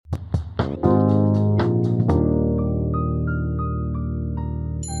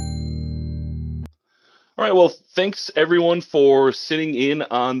All right. Well, thanks everyone for sitting in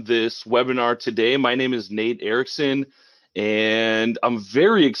on this webinar today. My name is Nate Erickson, and I'm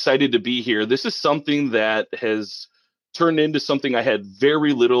very excited to be here. This is something that has turned into something I had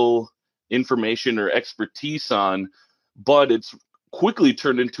very little information or expertise on, but it's quickly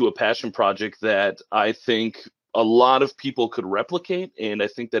turned into a passion project that I think a lot of people could replicate, and I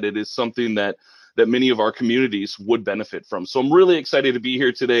think that it is something that many of our communities would benefit from. So I'm really excited to be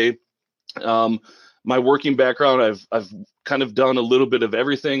here today. Um, my working background, I've kind of done a little bit of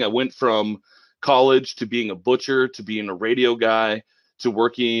everything. I went from college to being a butcher to being a radio guy to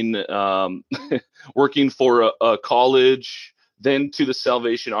working working for a college, then to the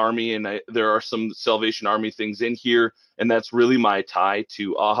Salvation Army, and there are some Salvation Army things in here, and that's really my tie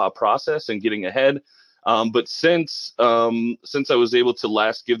to AHA process and getting ahead. But since I was able to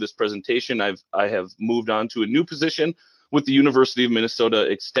last give this presentation, I have moved on to a new position with the University of Minnesota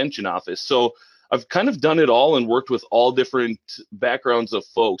Extension Office. So I've kind of done it all and worked with all different backgrounds of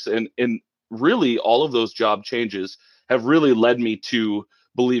folks. And really all of those job changes have really led me to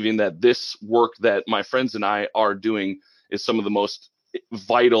believing that this work that my friends and I are doing is some of the most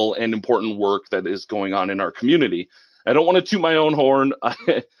vital and important work that is going on in our community. I don't want to toot my own horn.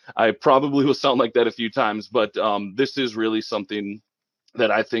 I probably will sound like that a few times, but this is really something that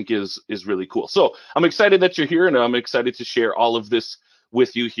I think is really cool. So I'm excited that you're here, and I'm excited to share all of this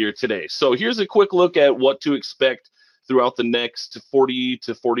with you here today. So here's a quick look at what to expect throughout the next 40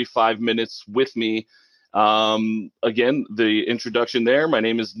 to 45 minutes with me. Again, the introduction there. My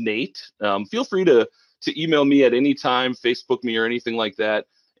name is Nate. Feel free to email me at any time, Facebook me, or anything like that.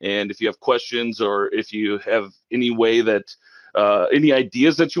 And if you have questions, or if you have any way that any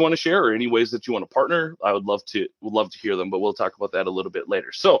ideas that you want to share, or any ways that you want to partner, I would love to hear them, but we'll talk about that a little bit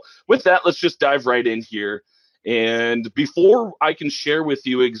later. So with that, let's just dive right in here. And before I can share with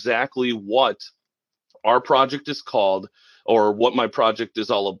you exactly what our project is called, or what my project is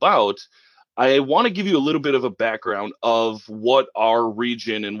all about, I want to give you a little bit of a background of what our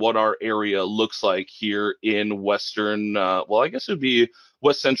region and what our area looks like here in Western, well, I guess it would be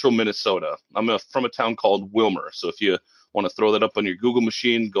West Central Minnesota. I'm from a town called Wilmer. So if you want to throw that up on your Google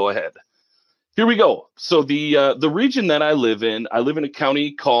machine, go ahead. Here we go. So the region that I live in a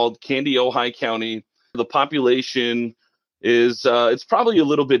county called Ojai County. The population is it's probably a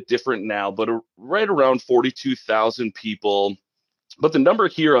little bit different now, but right around 42,000 people. But the number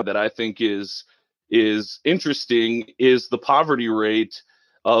here that I think is interesting is the poverty rate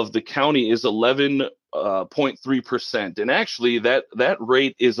of the county is 11.3%, and actually that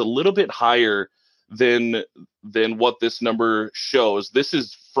rate is a little bit higher than what this number shows. This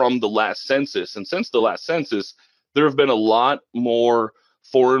is from the last census, and since the last census, there have been a lot more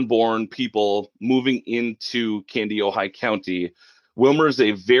foreign-born people moving into Ojai County. Wilmer is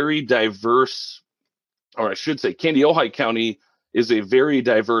a very diverse, or I should say, Ojai County is a very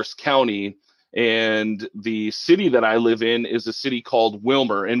diverse county, and the city that I live in is a city called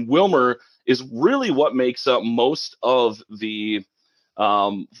Wilmer, and Wilmer is really what makes up most of the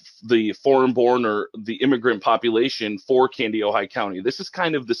foreign-born or the immigrant population for Ojai County. This is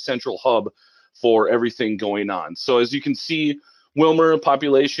kind of the central hub for everything going on. So as you can see, Wilmer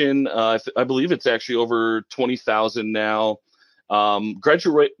population, I believe it's actually over 20,000 now.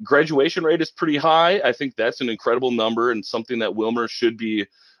 Graduation rate is pretty high. I think that's an incredible number, and something that Wilmer should be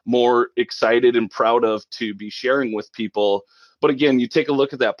more excited and proud of to be sharing with people. But again, you take a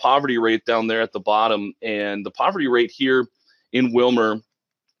look at that poverty rate down there at the bottom, and the poverty rate here in Wilmer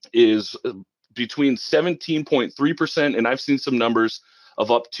is between 17.3%, and I've seen some numbers of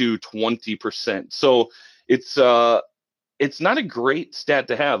up to 20%. So it's not a great stat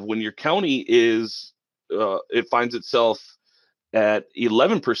to have when your county is it finds itself at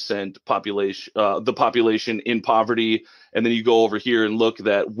 11% population, the population in poverty, and then you go over here and look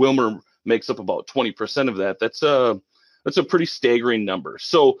that Wilmer makes up about 20% of that. That's a pretty staggering number.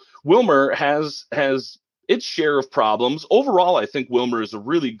 So Wilmer has its share of problems. Overall, I think Wilmer is a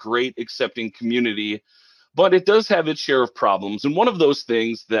really great, accepting community, but it does have its share of problems. And one of those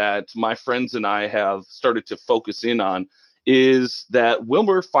things that my friends and I have started to focus in on is that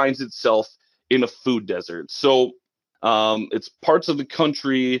Wilmer finds itself in a food desert. So it's parts of the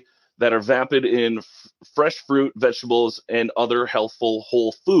country that are vapid in fresh fruit, vegetables, and other healthful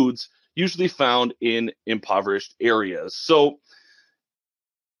whole foods, usually found in impoverished areas. So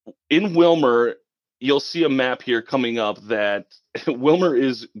in Wilmer, you'll see a map here coming up that Wilmer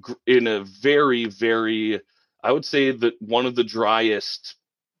is in a very, very, I would say that one of the driest.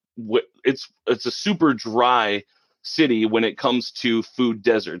 It's a super dry city when it comes to food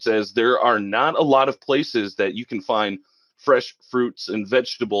deserts, as there are not a lot of places that you can find fresh fruits and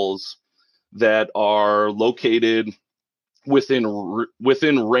vegetables that are located within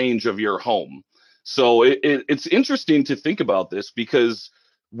range of your home. So it's interesting to think about this because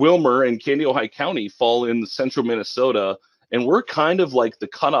Wilmer and Ojai County fall in central Minnesota, and we're kind of like the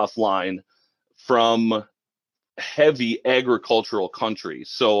cutoff line from heavy agricultural country.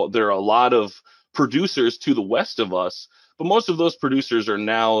 So there are a lot of producers to the west of us, but most of those producers are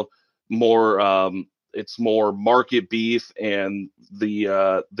now more it's more market beef, and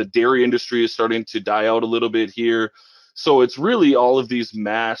the dairy industry is starting to die out a little bit here. So it's really all of these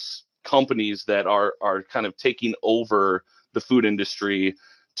mass companies that are kind of taking over the food industry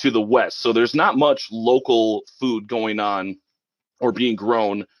to the west. So there's not much local food going on or being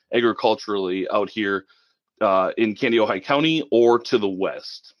grown agriculturally out here in Ojai County or to the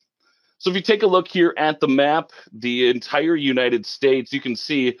west. So if you take a look here at the map, the entire United States, you can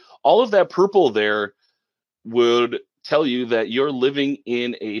see all of that purple there would tell you that you're living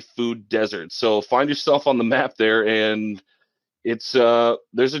in a food desert. So find yourself on the map there, and it's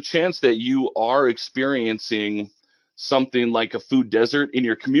there's a chance that you are experiencing something like a food desert in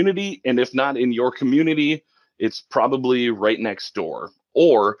your community, and if not in your community, it's probably right next door,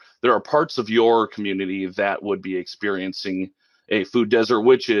 or there are parts of your community that would be experiencing a food desert,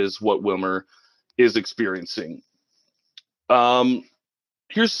 which is what Wilmer is experiencing.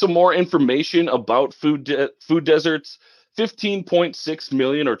 Here's some more information about food deserts. 15.6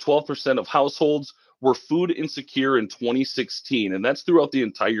 million, or 12% of households, were food insecure in 2016, and that's throughout the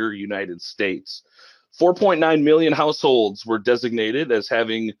entire United States. 4.9 million households were designated as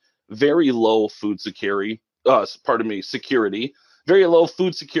having very low food security. Security. Very low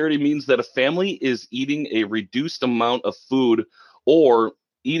food security means that a family is eating a reduced amount of food, or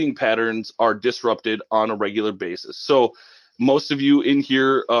eating patterns are disrupted on a regular basis. So most of you in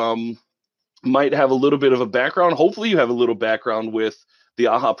here might have a little bit of a background. Hopefully you have a little background with the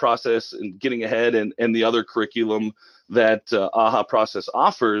AHA process and getting ahead, and the other curriculum that AHA process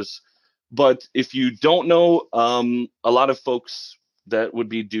offers. But if you don't know, a lot of folks, that would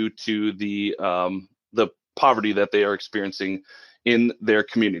be due to the poverty that they are experiencing in their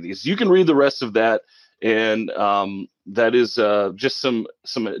communities. You can read the rest of that, and that is just some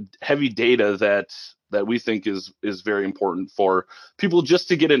heavy data that we think is very important for people just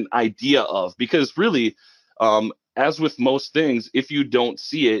to get an idea of, because really, as with most things, if you don't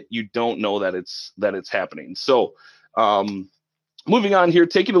see it, you don't know that it's happening. So moving on here,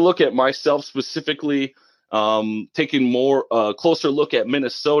 taking a look at myself specifically, taking more closer look at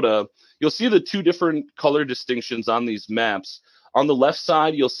Minnesota, you'll see the two different color distinctions on these maps. On the left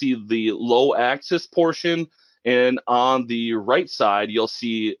side, you'll see the low access portion, and on the right side, you'll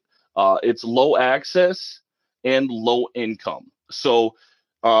see it's low access and low income. So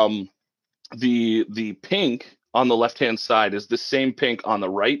the pink on the left-hand side is the same pink on the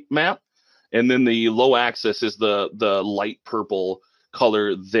right map, and then the low access is the light purple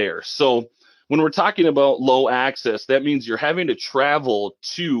color there. So when we're talking about low access, that means you're having to travel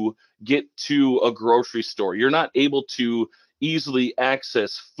to get to a grocery store. You're not able to easily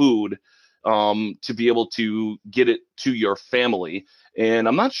access food to be able to get it to your family. And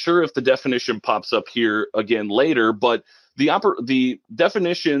I'm not sure if the definition pops up here again later, but the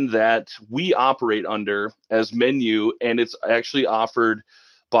definition that we operate under as MNyou, and it's actually offered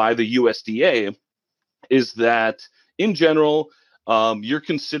by the USDA, is that in general, you're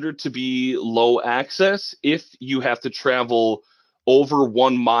considered to be low access if you have to travel over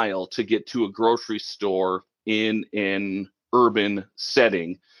 1 mile to get to a grocery store in an urban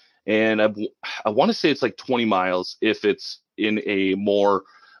setting. And I want to say it's like 20 miles if it's in a more,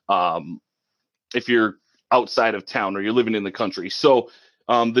 if you're outside of town or you're living in the country. So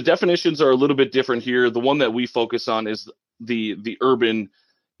the definitions are a little bit different here. The one that we focus on is the urban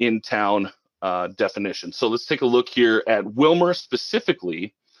in town definition. So let's take a look here at Wilmer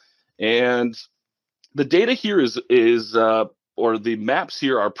specifically. And the data here is or the maps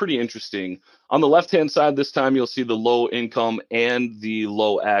here are pretty interesting. On the left-hand side, this time you'll see the low income and the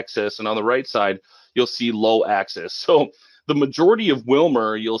low access. And on the right side, you'll see low access. So the majority of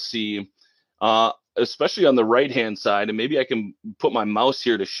Wilmer, you'll see, especially on the right-hand side, and maybe I can put my mouse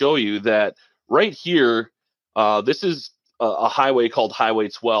here to show you that right here, this is a highway called Highway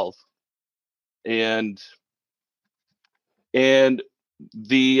 12. And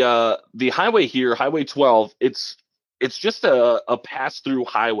the highway here, Highway 12, it's just a pass-through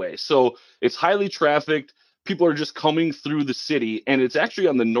highway. So it's highly trafficked. People are just coming through the city, and it's actually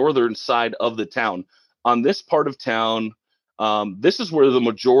on the northern side of the town. On this part of town, this is where the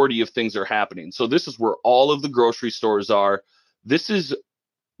majority of things are happening. So this is where all of the grocery stores are. There's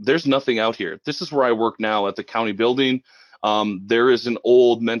nothing out here. This is where I work now at the county building. There is an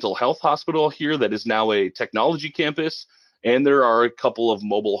old mental health hospital here that is now a technology campus, and there are a couple of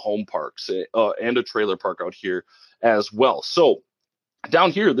mobile home parks and a trailer park out here as well. So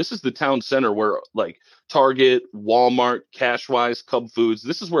down here, this is the town center where like Target, Walmart, Cashwise, Cub Foods,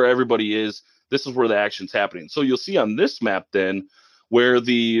 this is where everybody is. This is where the action's happening. So you'll see on this map then where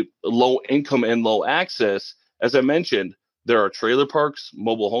the low income and low access, as I mentioned, there are trailer parks,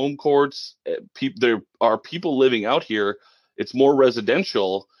 mobile home courts. There are people living out here. It's more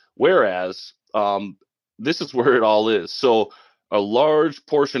residential, whereas this is where it all is. So a large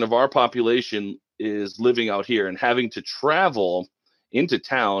portion of our population is living out here and having to travel into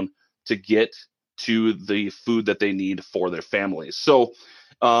town to get to the food that they need for their families. So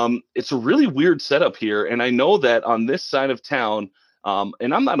it's a really weird setup here. And I know that on this side of town,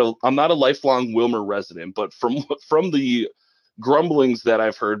 and I'm not a lifelong Wilmer resident, but from the grumblings that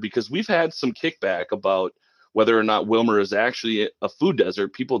I've heard, because we've had some kickback about whether or not Wilmer is actually a food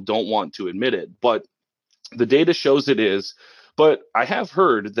desert, people don't want to admit it, but the data shows it is. But I have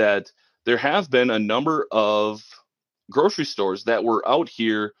heard that there have been a number of grocery stores that were out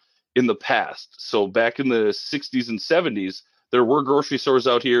here in the past. So back in the 60s and 70s, there were grocery stores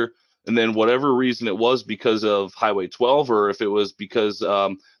out here. And then whatever reason it was, because of Highway 12, or if it was because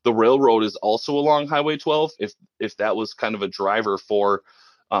the railroad is also along Highway 12, if that was kind of a driver for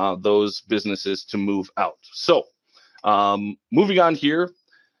those businesses to move out. So moving on here,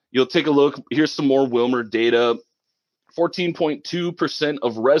 you'll take a look. Here's some more Wilmer data. 14.2%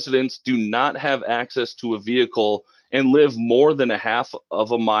 of residents do not have access to a vehicle and live more than a half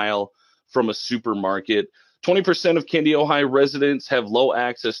of a mile from a supermarket. 20% of Candy, Ohio residents have low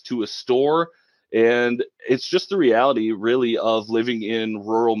access to a store. And it's just the reality, really, of living in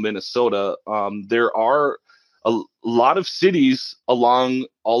rural Minnesota. There are a lot of cities along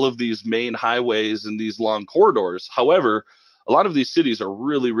all of these main highways and these long corridors. However, a lot of these cities are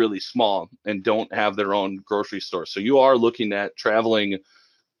really, really small and don't have their own grocery store. So you are looking at traveling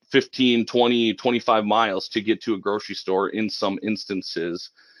 15, 20, 25 miles to get to a grocery store in some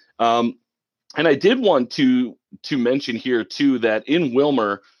instances. And I did want to mention here, too, that in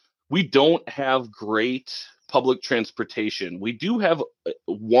Wilmer, we don't have great public transportation. We do have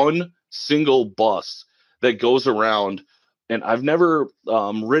one single bus that goes around, and I've never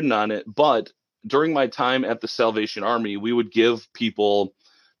ridden on it, but during my time at the Salvation Army, we would give people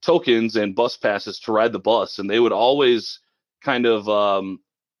tokens and bus passes to ride the bus, and they would always kind of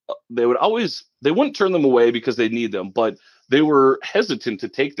they wouldn't turn them away because they need them, but they were hesitant to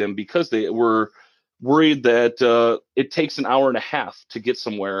take them because they were worried that it takes an hour and a half to get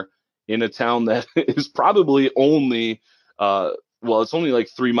somewhere in a town that is probably only it's only like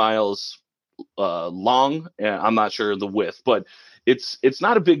 3 miles long, and I'm not sure the width, but it's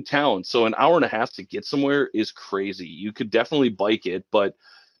not a big town, so an hour and a half to get somewhere is crazy. You could definitely bike it, but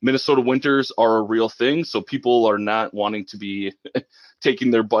Minnesota winters are a real thing, so people are not wanting to be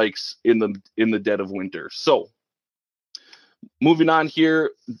taking their bikes in the dead of winter. So moving on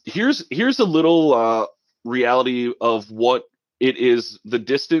here, here's a little reality of what it is, the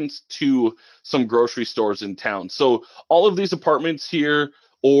distance to some grocery stores in town. So all of these apartments here,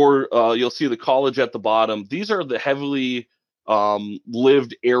 or you'll see the college at the bottom, these are the heavily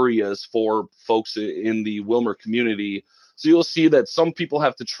lived areas for folks in the Wilmer community. So you'll see that some people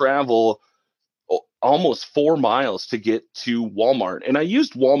have to travel almost 4 miles to get to Walmart. And I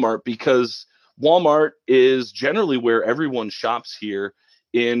used Walmart because Walmart is generally where everyone shops here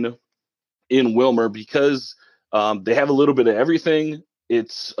in Wilmer, because they have a little bit of everything.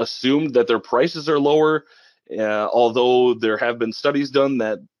 It's assumed that their prices are lower, although there have been studies done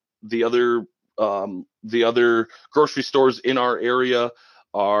that the other grocery stores in our area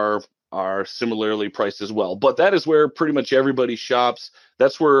are similarly priced as well. But that is where pretty much everybody shops.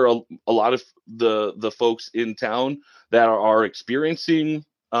 That's where a lot of the folks in town that are experiencing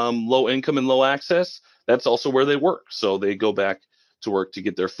low income and low access, that's also where they work. So they go back to work to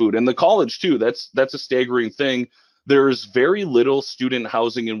get their food. And the college too, that's a staggering thing. There's very little student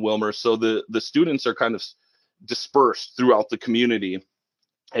housing in Wilmer, so the students are kind of dispersed throughout the community.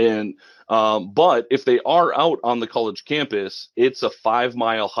 And but if they are out on the college campus, it's a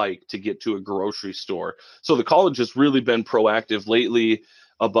 5-mile hike to get to a grocery store. So the college has really been proactive lately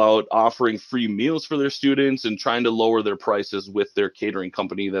about offering free meals for their students and trying to lower their prices with their catering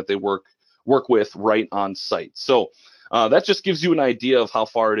company that they work with right on site. So that just gives you an idea of how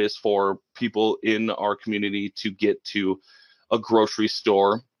far it is for people in our community to get to a grocery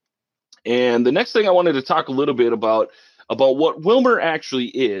store. And the next thing I wanted to talk a little bit about what Wilmer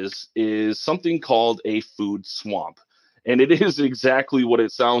actually is something called a food swamp. And it is exactly what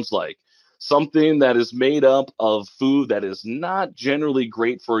it sounds like. something that is made up of food that is not generally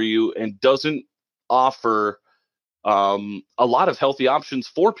great for you and doesn't offer a lot of healthy options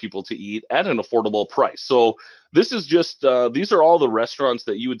for people to eat at an affordable price. So this is just these are all the restaurants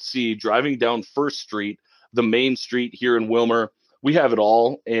that you would see driving down First Street, the main street here in Wilmer. We have it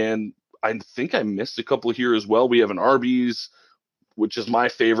all, and I think I missed a couple here as well. We have an Arby's, which is my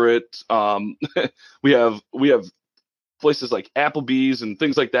favorite. We have places like Applebee's and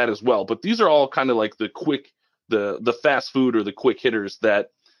things like that as well. But these are all kind of like the quick, the fast food or the quick hitters that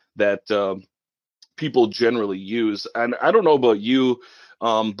people generally use. And I don't know about you,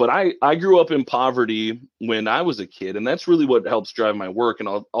 but I grew up in poverty when I was a kid, and that's really what helps drive my work. And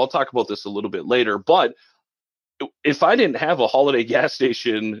I'll talk about this a little bit later. But if I didn't have a Holiday gas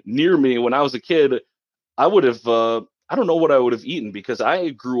station near me when I was a kid, I would have I don't know what I would have eaten, because I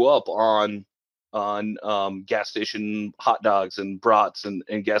grew up on gas station hot dogs and brats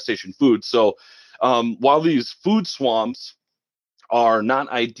and gas station food. So while these food swamps are not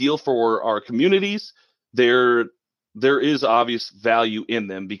ideal for our communities, there is obvious value in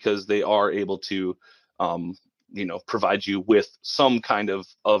them because they are able to provide you with some kind of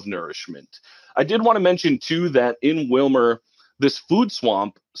nourishment. I did want to mention too that in Wilmer, this food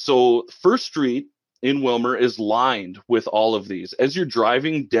swamp, so First Street in Wilmer is lined with all of these. As you're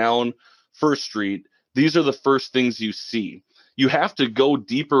driving down First Street, these are the first things you see. You have to go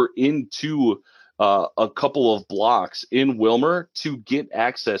deeper into a couple of blocks in Wilmer to get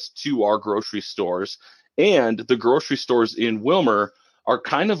access to our grocery stores. And the grocery stores in Wilmer are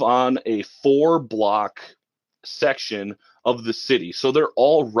kind of on a 4-block section of the city. So they're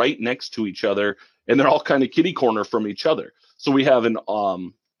all right next to each other, and they're all kind of kitty corner from each other. So we have an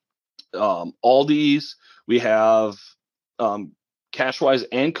Aldi's, we have Cashwise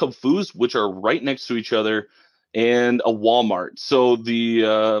and Cub Foods, which are right next to each other, and a Walmart. So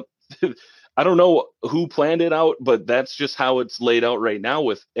the I don't know who planned it out, but that's just how it's laid out right now,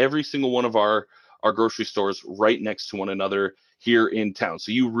 with every single one of our grocery stores right next to one another here in town.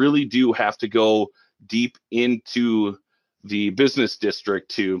 So you really do have to go deep into the business district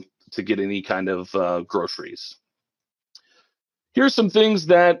to get any kind of groceries. Here's some things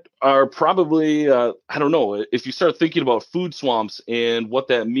that are probably, I don't know, if you start thinking about food swamps and what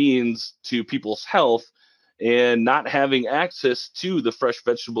that means to people's health and not having access to the fresh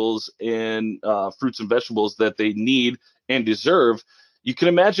vegetables and fruits and vegetables that they need and deserve, you can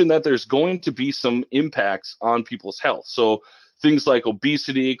imagine that there's going to be some impacts on people's health. So things like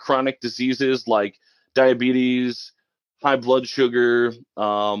obesity, chronic diseases like diabetes, high blood sugar,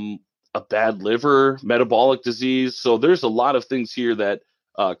 a bad liver, metabolic disease. So there's a lot of things here that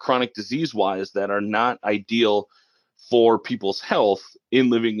chronic disease wise that are not ideal for people's health in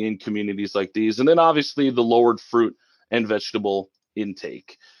living in communities like these. And then obviously the lowered fruit and vegetable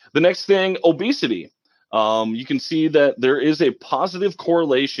intake. The next thing, obesity. You can see that there is a positive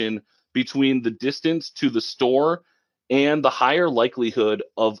correlation between the distance to the store and the higher likelihood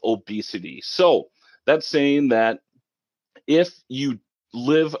of obesity. So that's saying that if you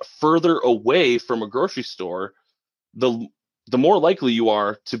live further away from a grocery store, the more likely you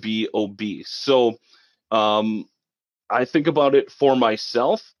are to be obese. So I think about it for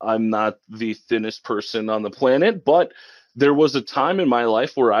myself. I'm not the thinnest person on the planet, but there was a time in my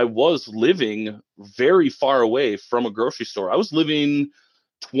life where I was living very far away from a grocery store. I was living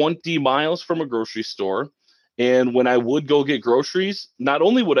 20 miles from a grocery store. And when I would go get groceries, not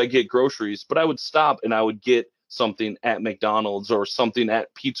only would I get groceries, but I would stop and I would get something at McDonald's or something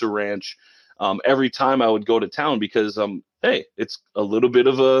at Pizza Ranch every time I would go to town, because hey, it's a little bit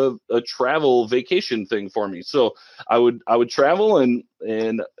of a travel vacation thing for me. So I would travel, and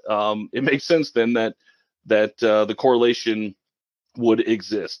it makes sense then that the correlation would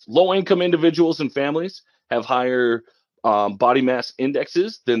exist. Low income individuals and families have higher body mass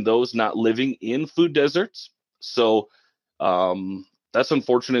indexes than those not living in food deserts. So that's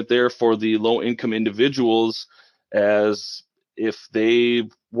unfortunate there for the low income individuals, as if they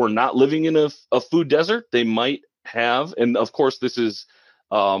were not living in a food desert, they might have, and of course this is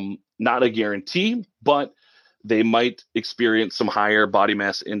not a guarantee, but they might experience some higher body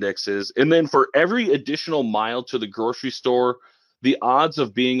mass indexes. And then for every additional mile to the grocery store, the odds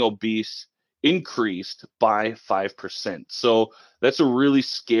of being obese increased by 5%. So that's a really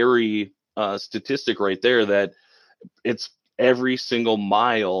scary statistic right there, that it's every single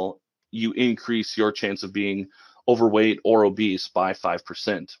mile you increase your chance of being overweight or obese by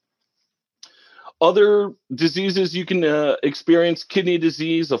 5%. Other diseases you can experience: kidney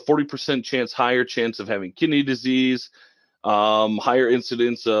disease, a 40% higher chance of having kidney disease, higher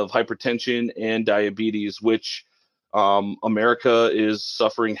incidence of hypertension and diabetes, which America is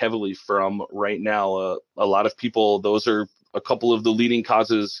suffering heavily from right now. A lot of people, those are a couple of the leading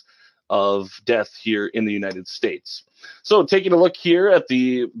causes of death here in the United States. So taking a look here at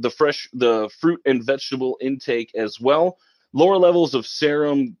the fruit and vegetable intake as well, lower levels of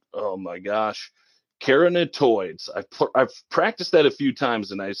serum, oh my gosh, carotenoids. I've practiced that a few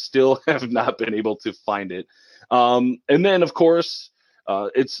times and I still have not been able to find it. And then of course,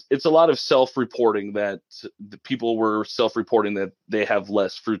 it's a lot of self-reporting that the people were self-reporting that they have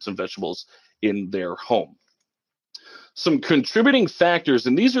less fruits and vegetables in their home. Some contributing factors,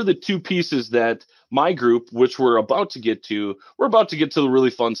 and these are the two pieces that my group, which we're about to get to the really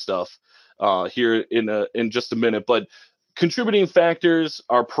fun stuff here in just a minute. But contributing factors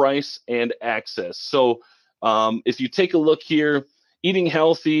are price and access. So if you take a look here, eating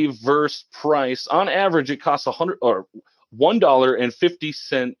healthy versus price, on average, it costs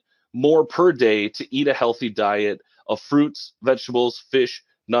 $1.50 more per day to eat a healthy diet of fruits, vegetables, fish,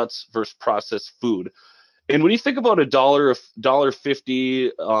 nuts versus processed food. And when you think about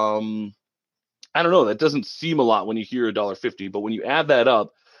 $1.50, I don't know, that doesn't seem a lot when you hear $1.50, but when you add that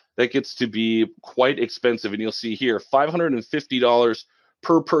up, that gets to be quite expensive. And you'll see here, $550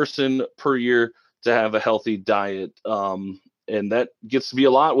 per person per year to have a healthy diet. And that gets to be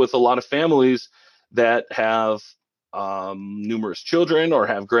a lot with a lot of families that have numerous children or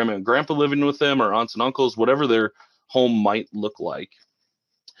have grandma and grandpa living with them or aunts and uncles, whatever their home might look like.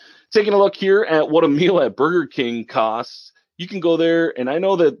 Taking a look here at what a meal at Burger King costs, you can go there, and I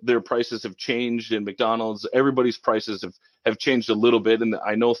know that their prices have changed in McDonald's. Everybody's prices have changed a little bit, and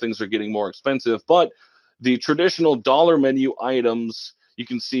I know things are getting more expensive, but the traditional dollar menu items, you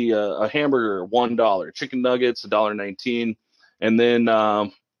can see a hamburger, $1, chicken nuggets, $1.19, and then I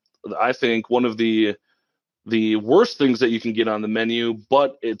think one of the worst things that you can get on the menu,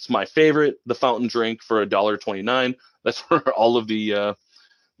 but it's my favorite, the fountain drink for $1.29. That's where all of the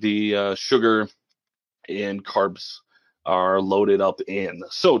sugar and carbs are loaded up in.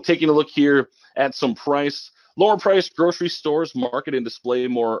 So taking a look here at some price, lower priced grocery stores market and display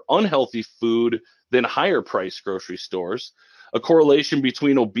more unhealthy food than higher priced grocery stores. A correlation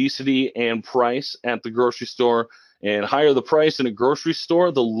between obesity and price at the grocery store, and higher the price in a grocery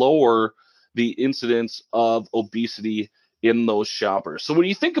store, the lower the incidence of obesity in those shoppers. So when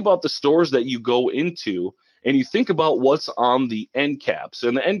you think about the stores that you go into, and you think about what's on the end caps,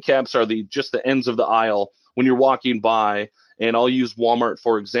 and the end caps are just the ends of the aisle when you're walking by. And I'll use Walmart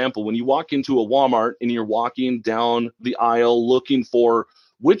for example. When you walk into a Walmart and you're walking down the aisle looking for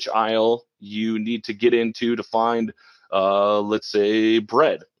which aisle you need to get into to find, let's say,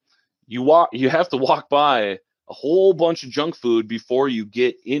 bread, you have to walk by a whole bunch of junk food before you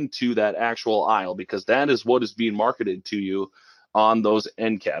get into that actual aisle, because that is what is being marketed to you on those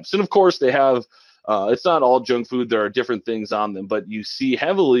end caps. And of course, they have it's not all junk food. There are different things on them, but you see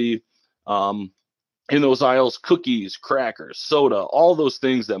heavily in those aisles, cookies, crackers, soda, all those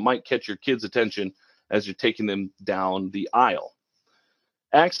things that might catch your kids' attention as you're taking them down the aisle.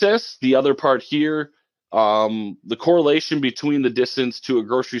 Access, the other part here, the correlation between the distance to a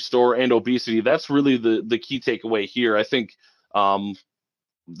grocery store and obesity, that's really the key takeaway here. I think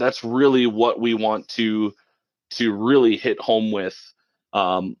that's really what we want to really hit home with,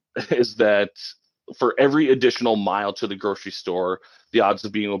 is that for every additional mile to the grocery store, the odds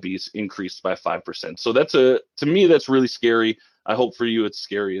of being obese increased by 5%. So to me, that's really scary. I hope for you it's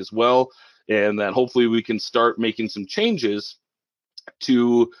scary as well, and that hopefully we can start making some changes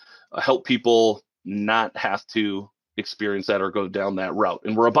to help people not have to experience that or go down that route.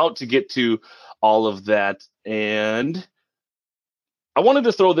 And we're about to get to all of that. And I wanted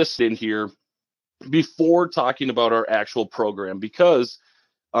to throw this in here before talking about our actual program, because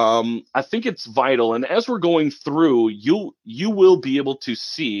I think it's vital. And as we're going through, you will be able to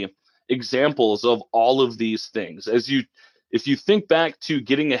see examples of all of these things. If you think back to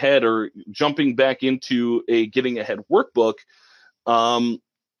Getting Ahead or jumping back into a Getting Ahead workbook,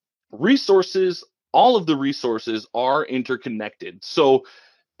 resources, all of the resources are interconnected. So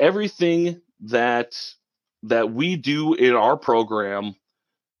everything that we do in our program,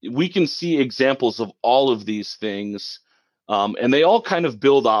 we can see examples of all of these things. And they all kind of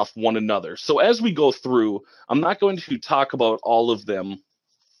build off one another. So as we go through, I'm not going to talk about all of them,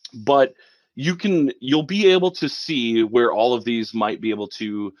 but you'll be able to see where all of these might be able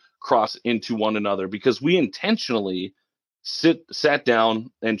to cross into one another, because we intentionally sat down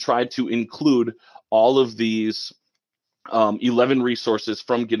and tried to include all of these 11 resources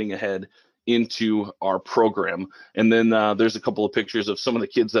from Getting Ahead into our program. And then there's a couple of pictures of some of the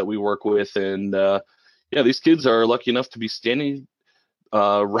kids that we work with, and yeah, these kids are lucky enough to be standing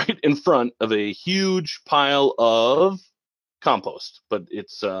right in front of a huge pile of compost. But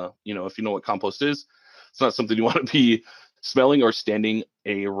it's, if you know what compost is, it's not something you want to be smelling or standing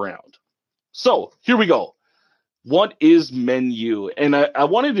around. So here we go. What is MNyou? And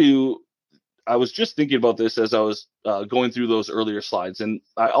I was just thinking about this as I was going through those earlier slides. And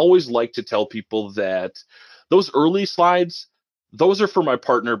I always like to tell people that those early slides, those are for my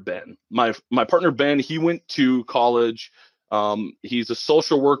partner, Ben. My partner, Ben, he went to college. He's a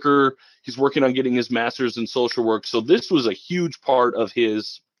social worker. He's working on getting his master's in social work. So this was a huge part of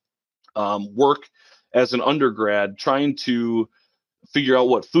his work as an undergrad, trying to figure out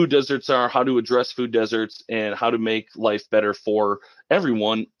what food deserts are, how to address food deserts, and how to make life better for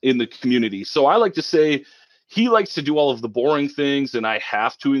everyone in the community. So I like to say he likes to do all of the boring things, and I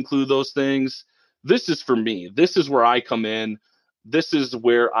have to include those things. This is for me. This is where I come in. This is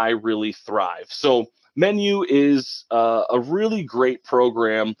where I really thrive. So MNyou is a really great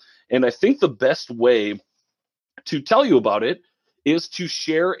program, and I think the best way to tell you about it is to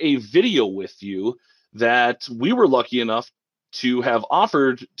share a video with you that we were lucky enough to have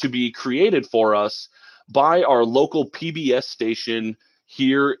offered to be created for us by our local PBS station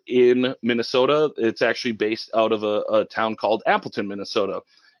here in Minnesota. It's actually based out of a town called Appleton, Minnesota.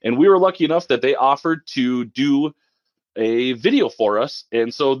 And we were lucky enough that they offered to do a video for us.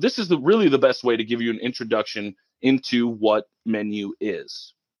 And so this is really the best way to give you an introduction into what MNyou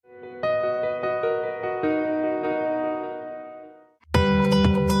is.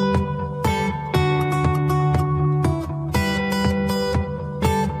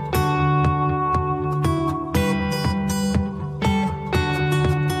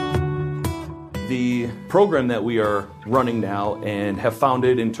 The program that we are running now and have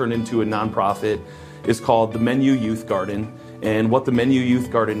founded and turned into a nonprofit is called the MNyou Youth Garden. And what the MNyou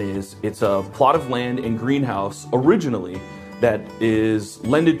Youth Garden is, it's a plot of land and greenhouse originally that is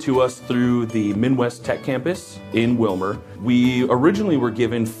lended to us through the Midwest Tech Campus in Willmar. We originally were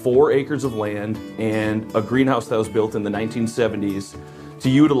given 4 acres of land and a greenhouse that was built in the 1970s to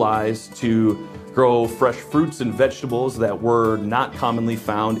utilize to grow fresh fruits and vegetables that were not commonly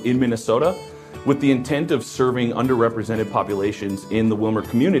found in Minnesota, with the intent of serving underrepresented populations in the Willmar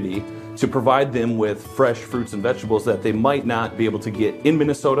community to provide them with fresh fruits and vegetables that they might not be able to get in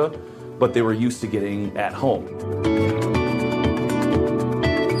Minnesota, but they were used to getting at home.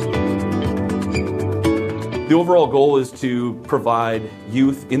 The overall goal is to provide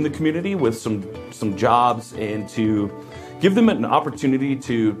youth in the community with some jobs and to give them an opportunity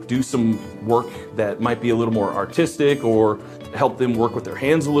to do some work that might be a little more artistic or help them work with their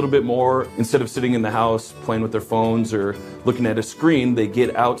hands a little bit more. Instead of sitting in the house playing with their phones or looking at a screen, they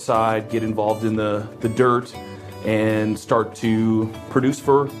get outside, get involved in the dirt, and start to produce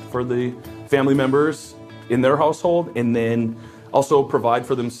for the family members in their household, and then also provide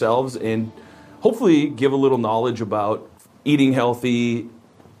for themselves and hopefully give a little knowledge about eating healthy,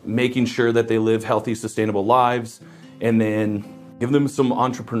 making sure that they live healthy, sustainable lives, and then give them some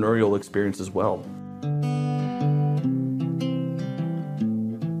entrepreneurial experience as well.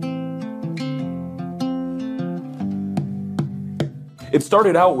 It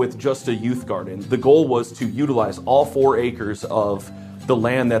started out with just a youth garden. The goal was to utilize all 4 acres of the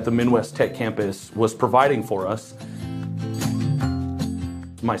land that the Midwest Tech Campus was providing for us.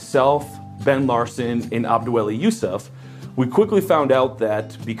 Myself, Ben Larson, and Abdoueli Youssef, we quickly found out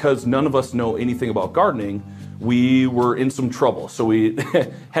that because none of us know anything about gardening, we were in some trouble. So we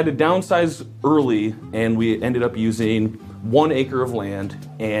had to downsize early, and we ended up using 1 acre of land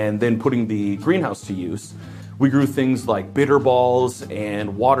and then putting the greenhouse to use. We grew things like bitter balls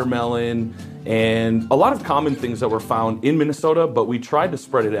and watermelon and a lot of common things that were found in Minnesota, but we tried to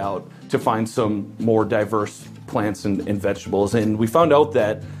spread it out to find some more diverse plants and vegetables. And we found out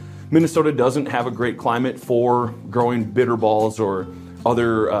that Minnesota doesn't have a great climate for growing bitter balls or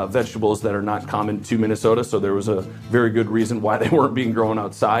other vegetables that are not common to Minnesota, so there was a very good reason why they weren't being grown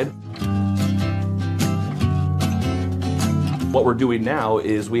outside. What we're doing now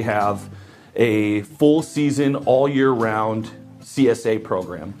is we have a full season, all year round CSA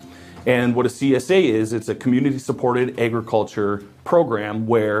program. And what a CSA is, it's a community supported agriculture program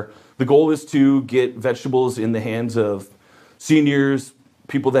where the goal is to get vegetables in the hands of seniors,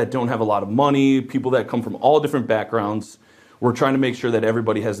 people that don't have a lot of money, people that come from all different backgrounds. We're trying to make sure that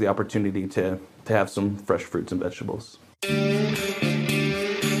everybody has the opportunity to have some fresh fruits and vegetables.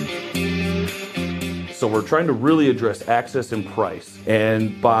 So we're trying to really address access and price.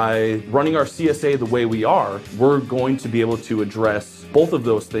 And by running our CSA the way we are, we're going to be able to address both of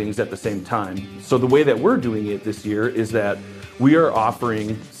those things at the same time. So the way that we're doing it this year is that we are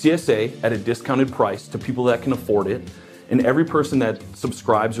offering CSA at a discounted price to people that can afford it. And every person that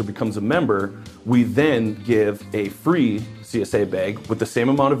subscribes or becomes a member, we then give a free CSA bag with the same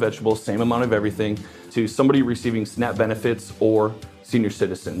amount of vegetables, same amount of everything to somebody receiving SNAP benefits or senior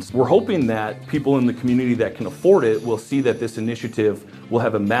citizens. We're hoping that people in the community that can afford it will see that this initiative will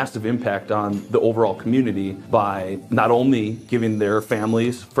have a massive impact on the overall community by not only giving their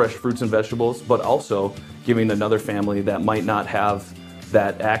families fresh fruits and vegetables, but also giving another family that might not have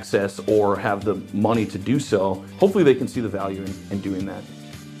that access or have the money to do so. Hopefully they can see the value in doing that.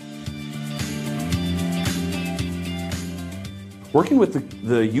 Working with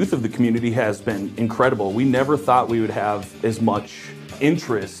the youth of the community has been incredible. We never thought we would have as much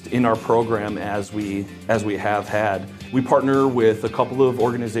interest in our program as we have had. We partner with a couple of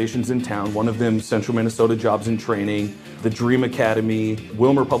organizations in town, one of them Central Minnesota Jobs and Training, the Dream Academy,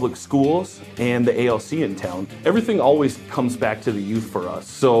 Wilmer Public Schools, and the ALC in town. Everything always comes back to the youth for us.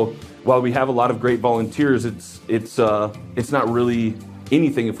 So while we have a lot of great volunteers, it's not really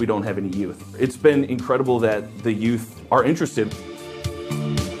anything if we don't have any youth. It's been incredible that the youth are interested.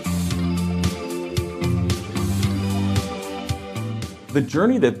 The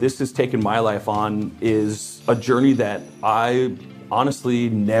journey that this has taken my life on is a journey that I honestly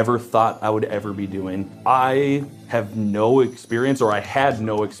never thought I would ever be doing. I have no experience, or I had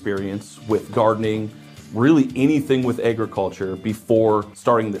no experience with gardening, really anything with agriculture before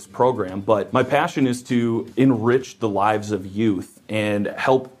starting this program. But my passion is to enrich the lives of youth and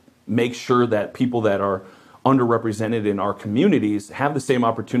help make sure that people that are underrepresented in our communities have the same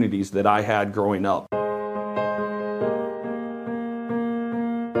opportunities that I had growing up.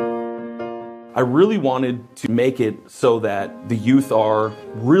 I really wanted to make it so that the youth are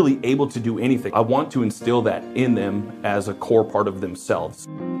really able to do anything. I want to instill that in them as a core part of themselves.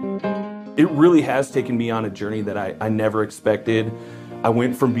 It really has taken me on a journey that I never expected. I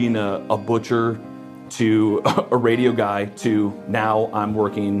went from being a butcher to a radio guy to now I'm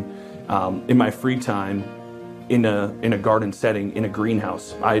working in my free time in a garden setting, in a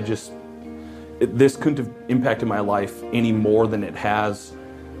greenhouse. This couldn't have impacted my life any more than it has,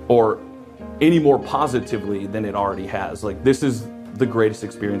 or any more positively than it already has. Like, this is the greatest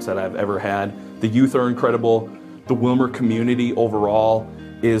experience that I've ever had. The youth are incredible. The Wilmer community overall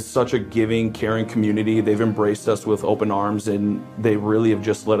is such a giving, caring community. They've embraced us with open arms, and they really have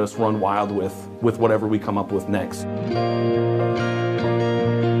just let us run wild with whatever we come up with next.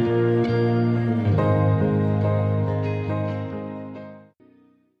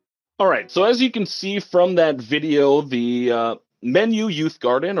 All right, so as you can see from that video, the MNyou Youth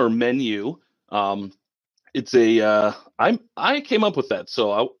Garden, or MNyou, it's a I came up with that,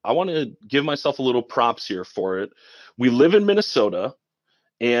 so I want to give myself a little props here for it. We live in Minnesota,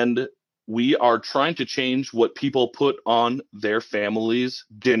 and we are trying to change what people put on their family's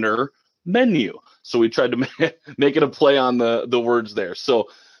dinner menu. So we tried to make it a play on the words there. So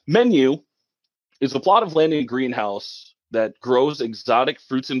MNyou is a plot of land and greenhouse that grows exotic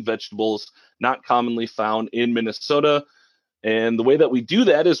fruits and vegetables not commonly found in Minnesota. And the way that we do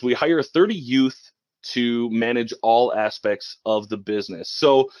that is we hire 30 youth to manage all aspects of the business.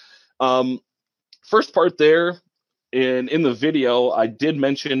 So first part there, in the video, I did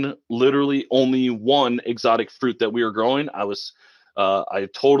mention literally only one exotic fruit that we were growing. I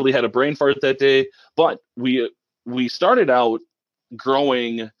totally had a brain fart that day, but we started out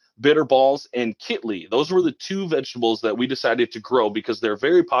growing bitter balls and kittley. Those were the two vegetables that we decided to grow because they're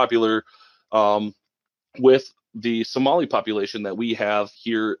very popular with the Somali population that we have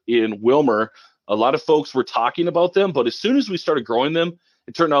here in Wilmer. A lot of folks were talking about them, but as soon as we started growing them,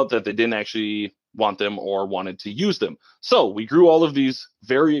 it turned out that they didn't actually want them or wanted to use them. So we grew all of these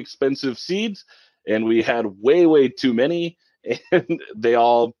very expensive seeds, and we had way too many, and they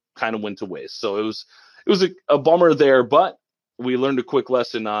all kind of went to waste. So it was a bummer there, but we learned a quick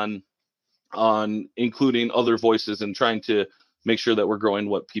lesson on including other voices and trying to make sure that we're growing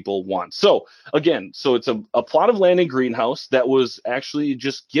what people want. So again, it's a plot of land and greenhouse that was actually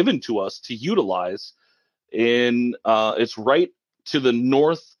just given to us to utilize it's right to the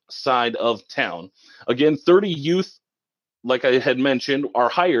north side of town. Again, 30 youth, like I had mentioned, are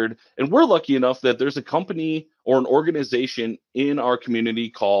hired, and we're lucky enough that there's a company or an organization in our community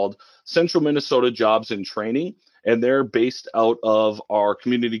called Central Minnesota Jobs and Training, and they're based out of our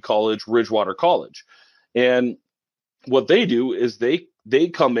community college, Ridgewater College. And what they do is they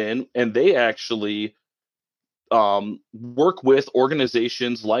come in and they actually work with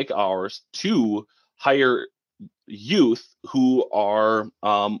organizations like ours to hire youth who are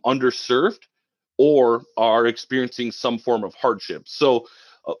underserved or are experiencing some form of hardship. So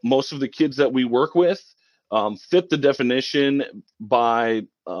most of the kids that we work with fit the definition by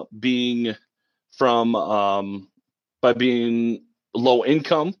being from by being low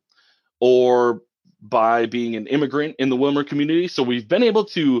income or by being an immigrant in the Wilmer community. So we've been able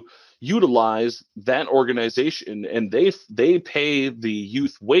to utilize that organization, and they pay the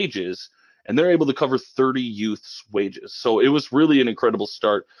youth wages, and they're able to cover 30 youth's wages. So it was really an incredible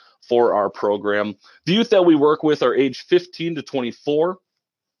start for our program. The youth that we work with are age 15 to 24,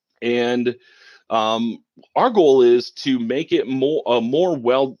 and our goal is to make it a more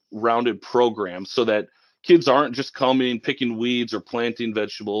well-rounded program so that kids aren't just coming, picking weeds or planting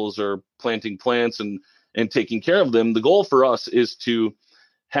vegetables or planting plants and taking care of them. The goal for us is to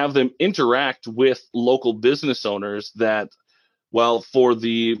have them interact with local business owners that, well, for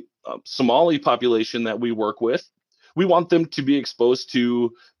the Somali population that we work with, we want them to be exposed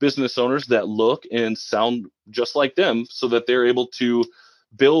to business owners that look and sound just like them so that they're able to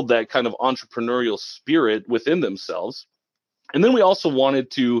build that kind of entrepreneurial spirit within themselves. And then we also wanted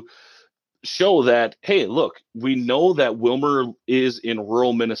to show that, hey, look, we know that Wilmer is in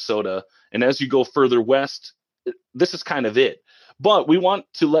rural Minnesota, and as you go further west, this is kind of it. But we want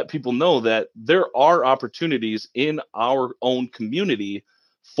to let people know that there are opportunities in our own community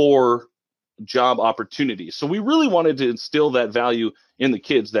for job opportunities. So we really wanted to instill that value in the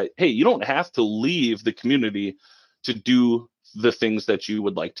kids that, hey, you don't have to leave the community to do the things that you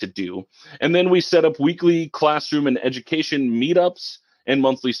would like to do. And then we set up weekly classroom and education meetups and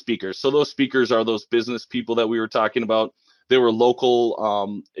monthly speakers. So those speakers are those business people that we were talking about. They were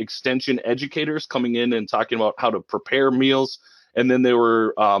local extension educators coming in and talking about how to prepare meals. And then there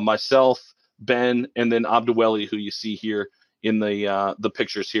were myself, Ben, and then Abdulweli, who you see here in the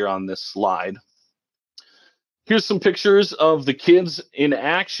pictures here on this slide. Here's some pictures of the kids in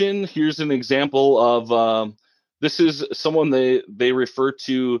action. Here's an example of this is someone they refer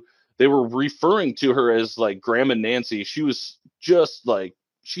to. They were referring to her as like Grandma Nancy. She was just like,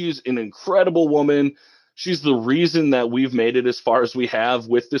 she's an incredible woman. She's the reason that we've made it as far as we have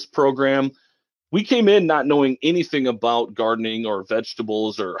with this program. We came in not knowing anything about gardening or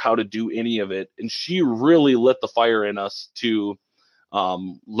vegetables or how to do any of it. And she really lit the fire in us to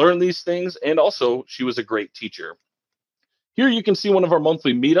learn these things. And also, she was a great teacher. Here you can see one of our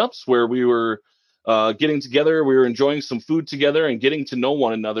monthly meetups where we were getting together. We were enjoying some food together and getting to know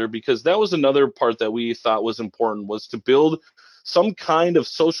one another, because that was another part that we thought was important, was to build some kind of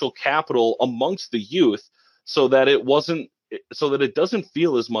social capital amongst the youth so that it doesn't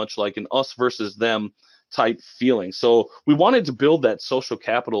feel as much like an us versus them type feeling. So we wanted to build that social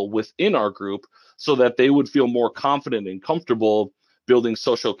capital within our group so that they would feel more confident and comfortable building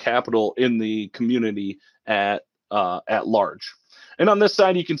social capital in the community at large. And on this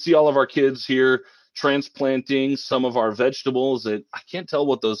side, you can see all of our kids here transplanting some of our vegetables. I can't tell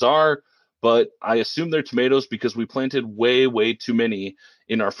what those are, but I assume they're tomatoes because we planted way, way too many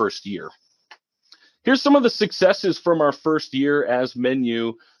in our first year. Here's some of the successes from our first year as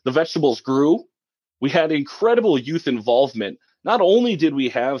MNyou. The vegetables grew. We had incredible youth involvement. Not only did we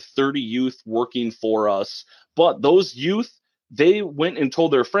have 30 youth working for us, but those youth, they went and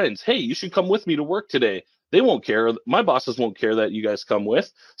told their friends, hey, you should come with me to work today. They won't care. My bosses won't care that you guys come with.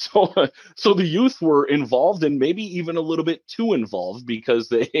 So the youth were involved, and maybe even a little bit too involved, because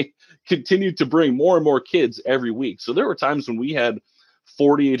they continued to bring more and more kids every week. So there were times when we had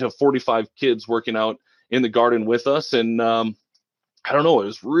 40 to 45 kids working out in the garden with us. And I don't know, it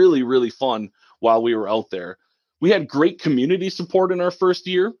was really, really fun while we were out there. We had great community support in our first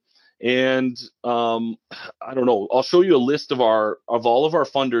year. And I don't know, I'll show you a list of all of our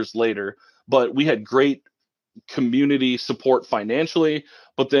funders later, but we had great community support financially,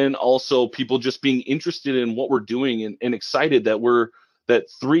 but then also people just being interested in what we're doing and excited that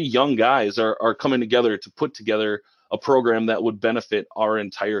three young guys are coming together to put together a program that would benefit our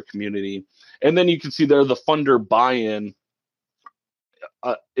entire community. And then you can see there the funder buy-in.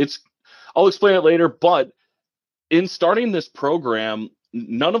 I'll explain it later, but in starting this program,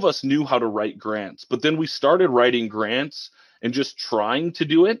 none of us knew how to write grants, but then we started writing grants and just trying to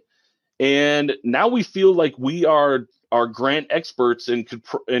do it. And now we feel like we are grant experts and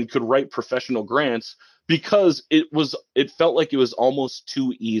could write professional grants, because it felt like it was almost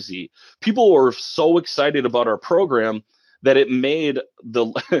too easy. People were so excited about our program that it made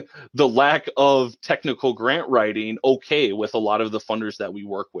the lack of technical grant writing okay with a lot of the funders that we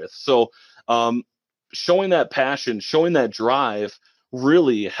work with. So showing that passion, showing that drive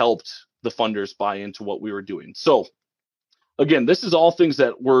really helped the funders buy into what we were doing. So again, this is all things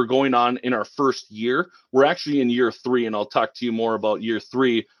that were going on in our first year. We're actually in year 3, and I'll talk to you more about year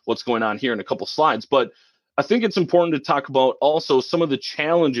 3, what's going on here in a couple slides. But I think it's important to talk about also some of the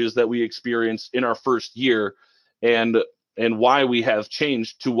challenges that we experienced in our first year and why we have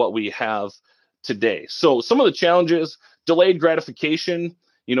changed to what we have today. So some of the challenges: delayed gratification.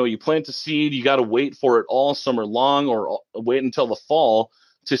 You plant a seed, you got to wait for it all summer long, or wait until the fall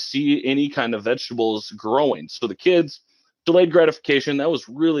to see any kind of vegetables growing. So the kids, delayed gratification, that was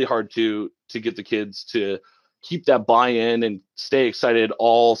really hard to get the kids to keep that buy-in and stay excited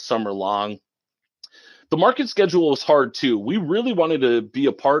all summer long. The market schedule was hard too. We really wanted to be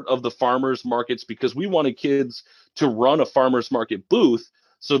a part of the farmers markets because we wanted kids to run a farmers market booth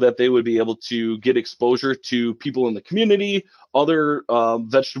so that they would be able to get exposure to people in the community, other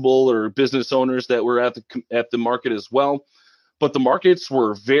vegetable or business owners that were at the market as well. But the markets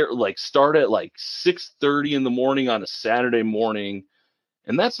were start at 6:30 in the morning on a Saturday morning,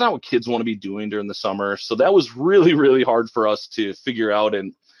 and that's not what kids want to be doing during the summer. So that was really, really hard for us to figure out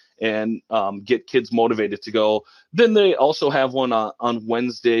and get kids motivated to go. Then they also have one on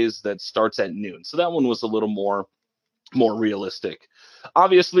Wednesdays that starts at noon. So that one was a little more realistic.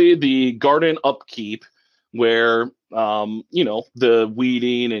 Obviously, the garden upkeep, where the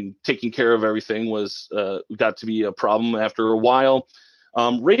weeding and taking care of everything was got to be a problem after a while.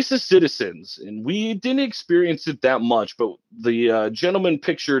 Racist citizens, and we didn't experience it that much, but the gentleman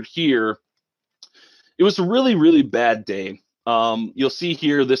pictured here, it was a really, really bad day. You'll see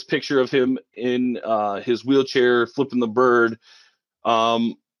here this picture of him in his wheelchair flipping the bird.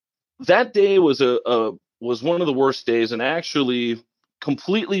 That day was was one of the worst days, and actually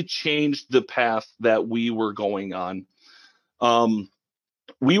completely changed the path that we were going on.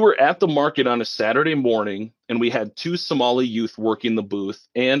 We were at the market on a Saturday morning, and we had two Somali youth working the booth,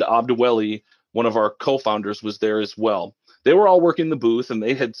 and Abdweli, one of our co-founders, was there as well. They were all working the booth, and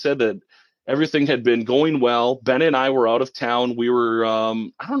they had said that everything had been going well. Ben and I were out of town. We were,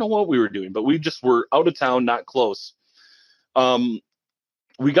 I don't know what we were doing, but we just were out of town, not close.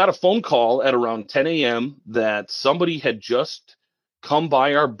 We got a phone call at around 10 a.m. that somebody had just come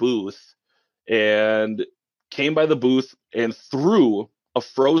by our booth and came by the booth and threw a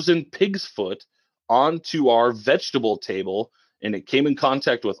frozen pig's foot onto our vegetable table, and it came in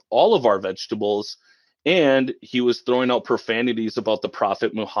contact with all of our vegetables, and he was throwing out profanities about the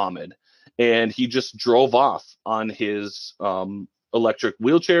Prophet Muhammad, and he just drove off on his electric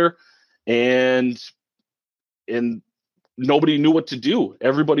wheelchair, and nobody knew what to do.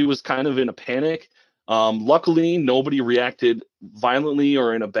 Everybody was kind of in a panic. Luckily, nobody reacted violently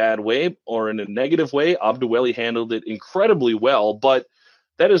or in a bad way or in a negative way. Abdweli handled it incredibly well, but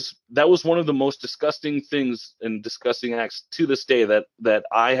that was one of the most disgusting things and disgusting acts to this day that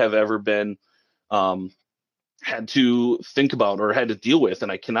I have ever been had to think about or had to deal with,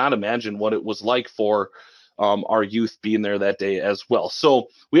 and I cannot imagine what it was like for our youth being there that day as well. So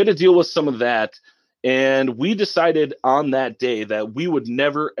we had to deal with some of that. And we decided on that day that we would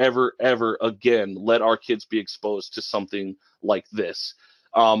never, ever, ever again let our kids be exposed to something like this.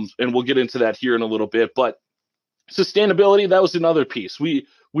 And we'll get into that here in a little bit. But sustainability, that was another piece. We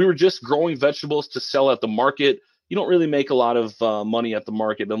were just growing vegetables to sell at the market. You don't really make a lot of money at the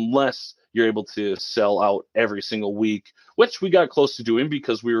market unless you're able to sell out every single week, which we got close to doing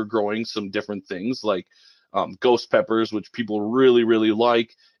because we were growing some different things like ghost peppers, which people really, really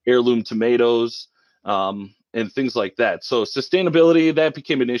like, heirloom tomatoes, and things like that. So sustainability, that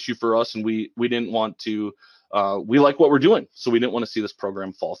became an issue for us, and we didn't want to, we like what we're doing, so we didn't want to see this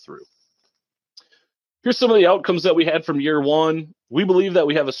program fall through. Here's some of the outcomes that we had from year one. We believe that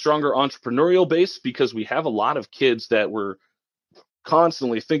we have a stronger entrepreneurial base because we have a lot of kids that were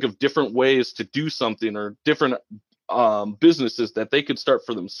constantly think of different ways to do something or different businesses that they could start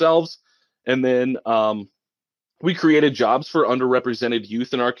for themselves. And then we created jobs for underrepresented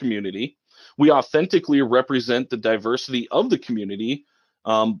youth in our community. We authentically represent the diversity of the community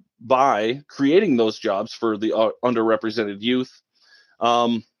by creating those jobs for the underrepresented youth.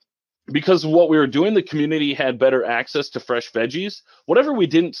 Because of what we were doing, the community had better access to fresh veggies. Whatever we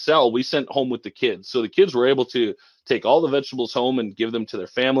didn't sell, we sent home with the kids. So the kids were able to take all the vegetables home and give them to their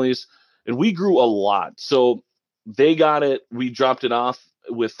families. And we grew a lot. So they got it. We dropped it off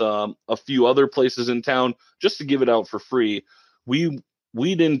with a few other places in town just to give it out for free. We're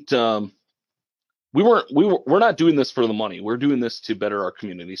not doing this for the money. We're doing this to better our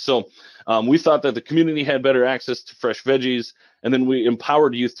community. So we thought that the community had better access to fresh veggies, and then we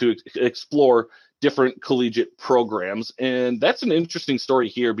empowered youth to explore different collegiate programs. And that's an interesting story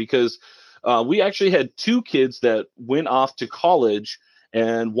here because we actually had two kids that went off to college,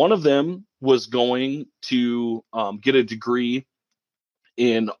 and one of them was going to get a degree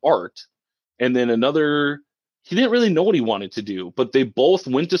in art, and then another, he didn't really know what he wanted to do, but they both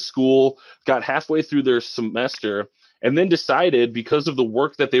went to school, got halfway through their semester, and then decided, because of the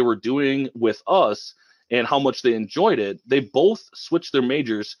work that they were doing with us and how much they enjoyed it, they both switched their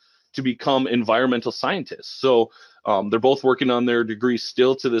majors to become environmental scientists. So they're both working on their degrees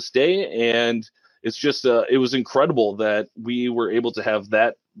still to this day, and it's just it was incredible that we were able to have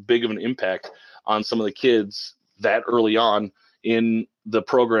that big of an impact on some of the kids that early on in the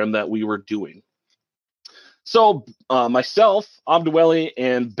program that we were doing. So myself, Abdweli,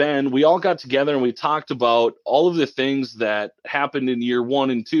 and Ben, we all got together and we talked about all of the things that happened in year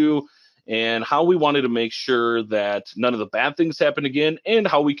 1 and 2 and how we wanted to make sure that none of the bad things happened again, and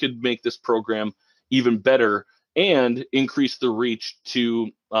how we could make this program even better and increase the reach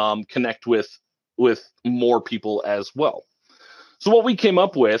to connect with more people as well. So what we came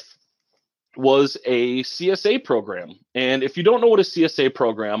up with was a CSA program. And if you don't know what a CSA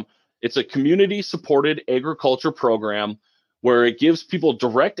program, it's a community supported agriculture program where it gives people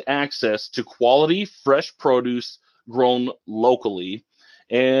direct access to quality fresh produce grown locally.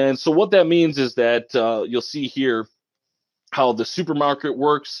 And so what that means is that you'll see here how the supermarket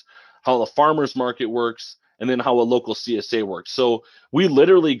works, how the farmer's market works, and then how a local CSA works. So we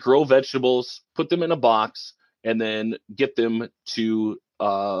literally grow vegetables, put them in a box, and then get them to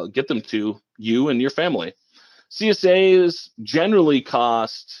you and your family. CSAs generally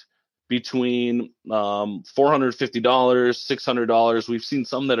cost between $450, $600. We've seen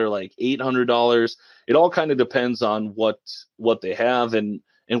some that are like $800. It all kind of depends on what they have and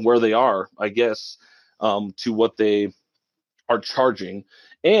where they are, I guess, to what they are charging.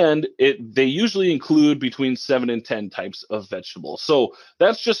 And they usually include between 7 and 10 types of vegetables. So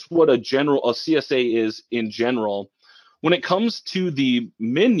that's just what a CSA is in general. When it comes to the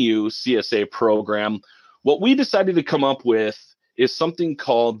MNyou CSA program, what we decided to come up with is something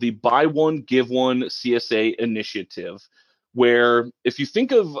called the Buy One, Give One CSA initiative, where if you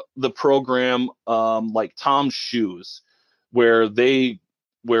think of the program like Tom's Shoes, where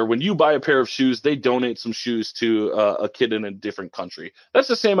when you buy a pair of shoes, they donate some shoes to a kid in a different country. That's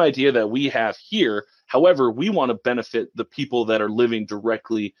the same idea that we have here. However, we want to benefit the people that are living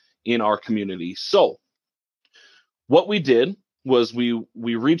directly in our community. So what we did was we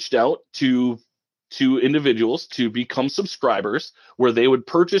reached out to individuals to become subscribers, where they would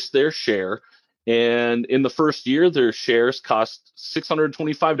purchase their share. And in the first year, their shares cost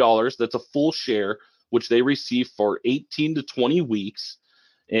 $625. That's a full share, which they receive for 18 to 20 weeks.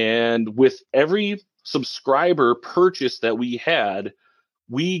 And with every subscriber purchase that we had,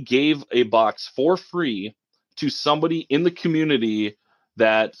 we gave a box for free to somebody in the community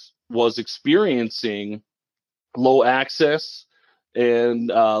that was experiencing low access and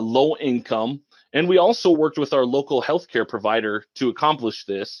low income. And we also worked with our local healthcare provider to accomplish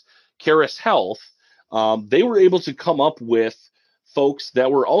this, Caris Health. They were able to come up with folks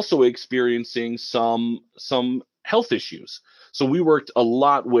that were also experiencing some health issues. So we worked a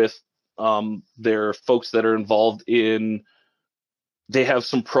lot with their folks that are involved in, they have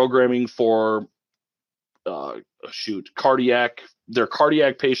some programming for cardiac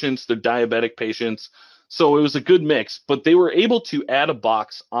patients, their diabetic patients. So it was a good mix, but they were able to add a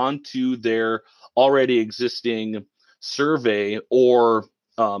box onto their already existing survey or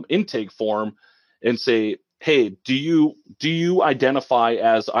intake form and say, hey, do you identify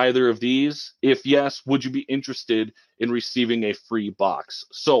as either of these? If yes, would you be interested in receiving a free box?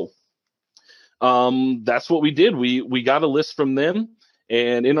 So that's what we did. We got a list from them,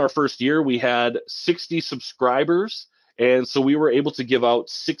 and in our first year, we had 60 subscribers, and so we were able to give out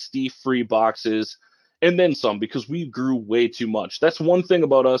 60 free boxes and then some, because we grew way too much. That's one thing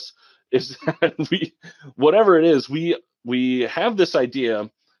about us, is that whatever it is, we have this idea,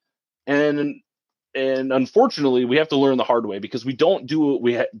 and unfortunately we have to learn the hard way, because we didn't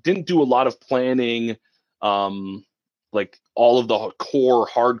do a lot of planning, like all of the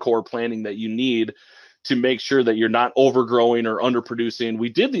hardcore planning that you need to make sure that you're not overgrowing or underproducing. We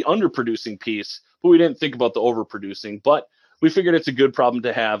did the underproducing piece, but we didn't think about the overproducing. But we figured it's a good problem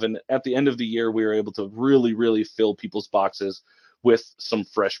to have. And at the end of the year, we were able to really, really fill people's boxes with some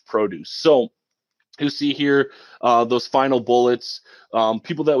fresh produce. So you see here those final bullets,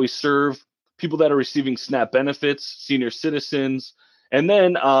 people that we serve, people that are receiving SNAP benefits, senior citizens. And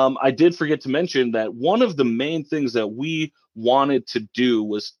then I did forget to mention that one of the main things that we wanted to do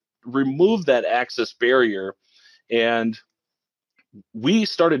was remove that access barrier. And we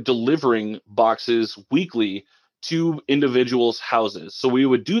started delivering boxes weekly to individuals' houses. So we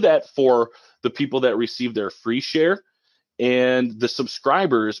would do that for the people that received their free share, and the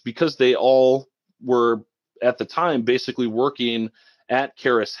subscribers, because they all were at the time basically working at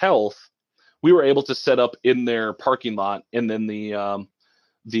Caris Health. We were able to set up in their parking lot, and then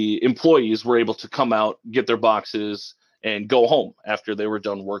the employees were able to come out, get their boxes, and go home after they were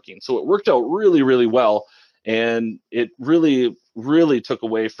done working. So it worked out really, really well. And it really, really took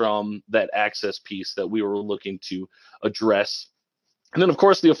away from that access piece that we were looking to address. And then, of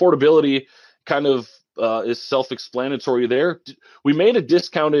course, the affordability kind of is self-explanatory there. We made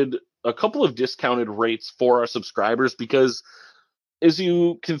a couple of discounted rates for our subscribers because, as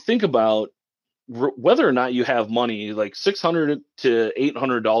you can think about, whether or not you have money, like $600 to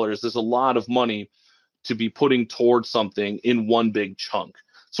 $800 is a lot of money to be putting towards something in one big chunk.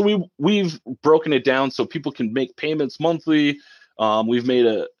 So we've broken it down so people can make payments monthly. We've made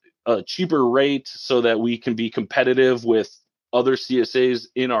a cheaper rate so that we can be competitive with other CSAs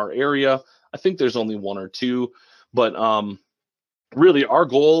in our area. I think there's only one or two, but really our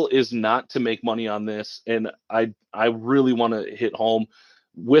goal is not to make money on this. And I really want to hit home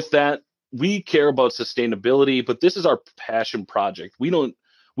with that. We care about sustainability, but this is our passion project. We don't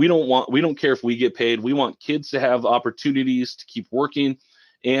care if we get paid. We want kids to have opportunities to keep working,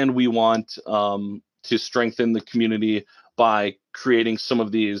 and we want to strengthen the community by creating some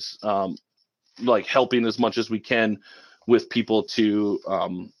of these, like helping as much as we can with people to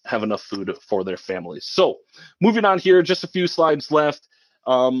have enough food for their families. So moving on here, just a few slides left.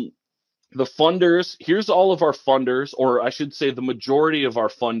 The funders, here's all of our funders, or I should say the majority of our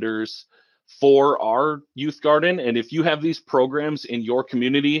funders for our youth garden. And if you have these programs in your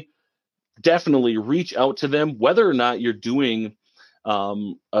community, definitely reach out to them, whether or not you're doing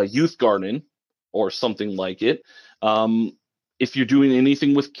a youth garden or something like it. If you're doing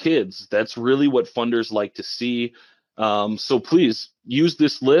anything with kids, that's really what funders like to see. So please use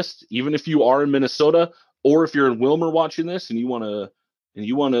this list, even if you are in Minnesota, or if you're in Wilmer watching this and you want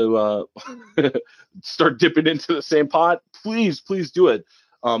to start dipping into the same pot, please do it.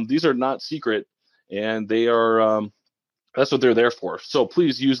 These are not secret, and they are that's what they're there for. So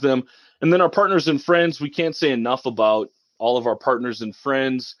please use them. And then our partners and friends, we can't say enough about all of our partners and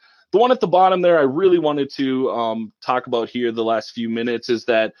friends. The one at the bottom there I really wanted to talk about here the last few minutes is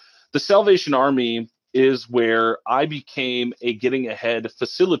that the Salvation Army is where I became a Getting Ahead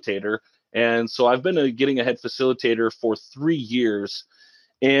facilitator. And so I've been a Getting Ahead facilitator for 3 years.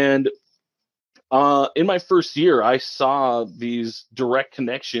 And in my first year, I saw these direct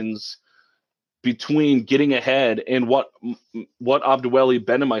connections between Getting Ahead and what Abdweli,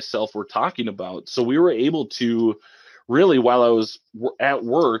 Ben, and myself were talking about. So we were able to really, while I was at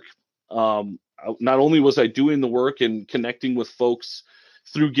work, not only was I doing the work and connecting with folks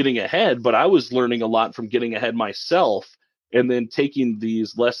through Getting Ahead, but I was learning a lot from Getting Ahead myself, and then taking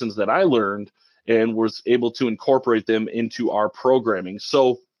these lessons that I learned and was able to incorporate them into our programming.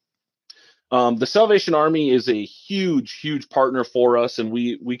 So the Salvation Army is a huge partner for us, and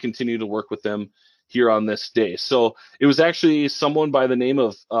we continue to work with them here on this day. So it was actually someone by the name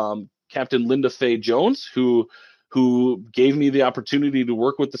of Captain Linda Faye Jones who gave me the opportunity to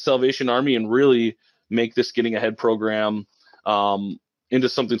work with the Salvation Army and really make this Getting Ahead program into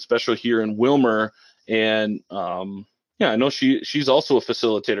something special here in Wilmer. And I know she's also a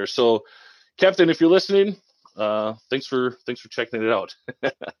facilitator. So Captain, if you're listening, thanks for checking it out.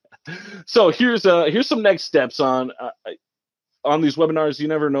 So here's some next steps on these webinars. You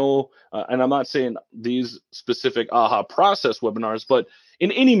never know, and I'm not saying these specific AHA process webinars, but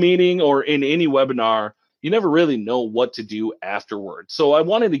in any meeting or in any webinar, you never really know what to do afterward. So I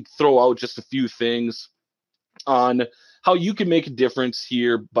wanted to throw out just a few things on how you can make a difference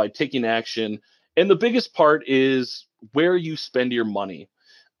here by taking action. And the biggest part is where you spend your money.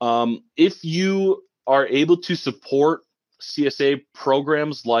 If you are able to support CSA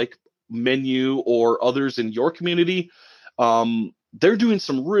programs like MNyou or others in your community, they're doing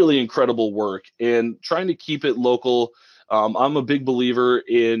some really incredible work and trying to keep it local. I'm a big believer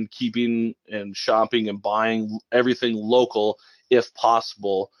in keeping and shopping and buying everything local if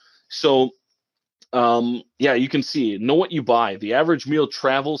possible. So you can see, know what you buy. The average meal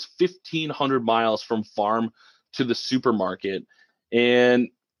travels 1,500 miles from farm to the supermarket. And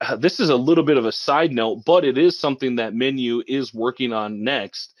this is a little bit of a side note, but it is something that MNyou is working on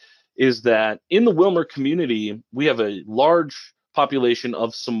next, is that in the Wilmer community, we have a large population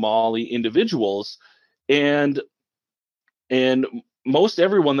of Somali individuals, and most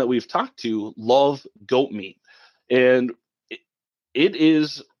everyone that we've talked to love goat meat. And it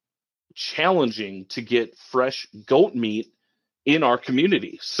is challenging to get fresh goat meat in our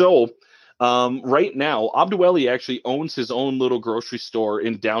community. So right now, Abdweli actually owns his own little grocery store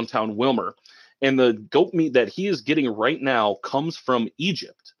in downtown Wilmer, and the goat meat that he is getting right now comes from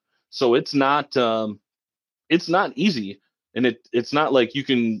Egypt. So it's not easy, and it's not like you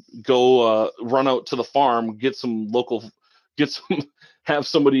can go run out to the farm, have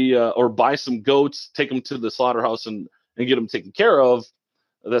somebody or buy some goats, take them to the slaughterhouse and get them taken care of.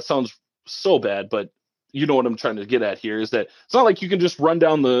 That sounds so bad, but you know what I'm trying to get at here, is that it's not like you can just run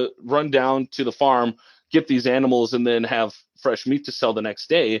down to the farm, get these animals, and then have fresh meat to sell the next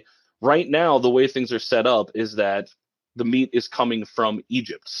day. Right now, the way things are set up is that the meat is coming from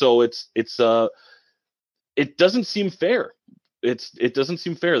Egypt. So it doesn't seem fair. It doesn't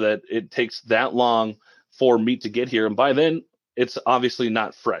seem fair that it takes that long for meat to get here, and by then it's obviously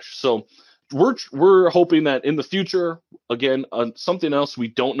not fresh. So we're hoping that in the future, again, something else we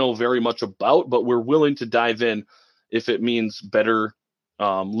don't know very much about, but we're willing to dive in if it means better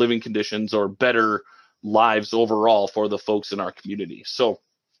living conditions or better lives overall for the folks in our community. So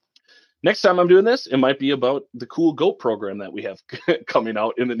next time I'm doing this, it might be about the cool goat program that we have coming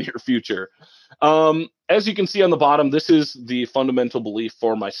out in the near future. As you can see on the bottom, this is the fundamental belief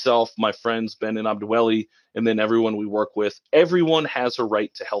for myself, my friends, Ben and Abdueli, and then everyone we work with. Everyone has a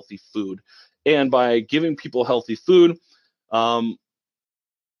right to healthy food. And by giving people healthy food, I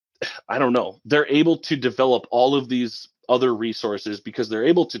don't know, they're able to develop all of these other resources because they're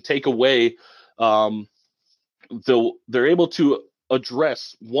able to take away, they're able to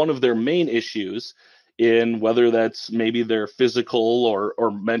address one of their main issues, in whether that's maybe their physical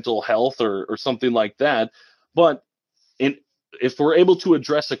or mental health or something like that. But if we're able to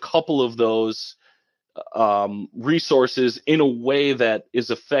address a couple of those resources in a way that is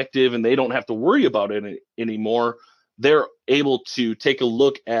effective and they don't have to worry about it anymore, they're able to take a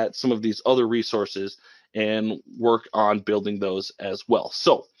look at some of these other resources and work on building those as well.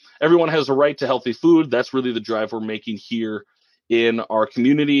 So everyone has a right to healthy food. That's really the drive we're making here in our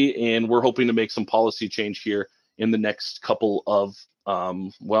community, and we're hoping to make some policy change here in the next couple of,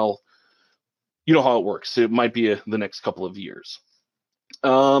 well, you know how it works. It might be the next couple of years.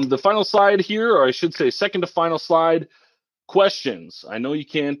 The final slide here, or I should say second to final slide, questions. I know you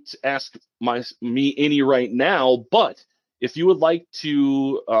can't ask me any right now, but if you would like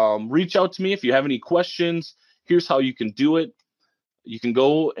to reach out to me, if you have any questions, here's how you can do it. You can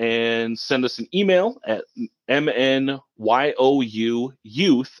go and send us an email at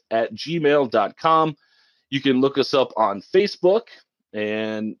mnyouyouth@gmail.com. You can look us up on Facebook,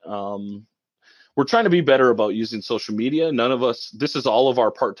 and we're trying to be better about using social media. None of us, this is all of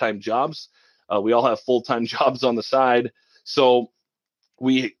our part-time jobs. We all have full-time jobs on the side. So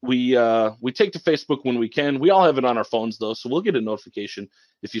we take to Facebook when we can. We all have it on our phones though, so we'll get a notification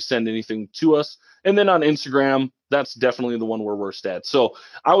if you send anything to us. And then on Instagram, that's definitely the one we're worst at. So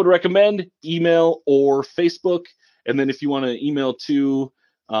I would recommend email or Facebook. And then if you want to email to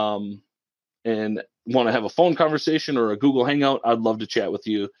and want to have a phone conversation or a Google Hangout, I'd love to chat with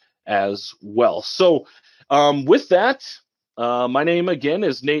you as well. So with that, my name again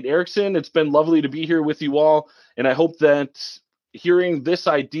is Nate Erickson. It's been lovely to be here with you all, and I hope that hearing this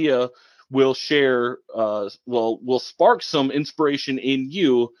idea will will spark some inspiration in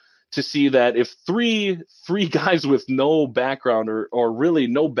you to see that if three guys with no background or really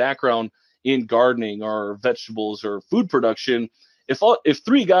no background in gardening or vegetables or food production, if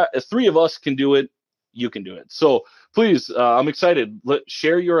three of us can do it, you can do it. So please, I'm excited.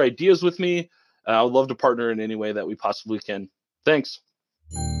 Share your ideas with me. I would love to partner in any way that we possibly can. Thanks.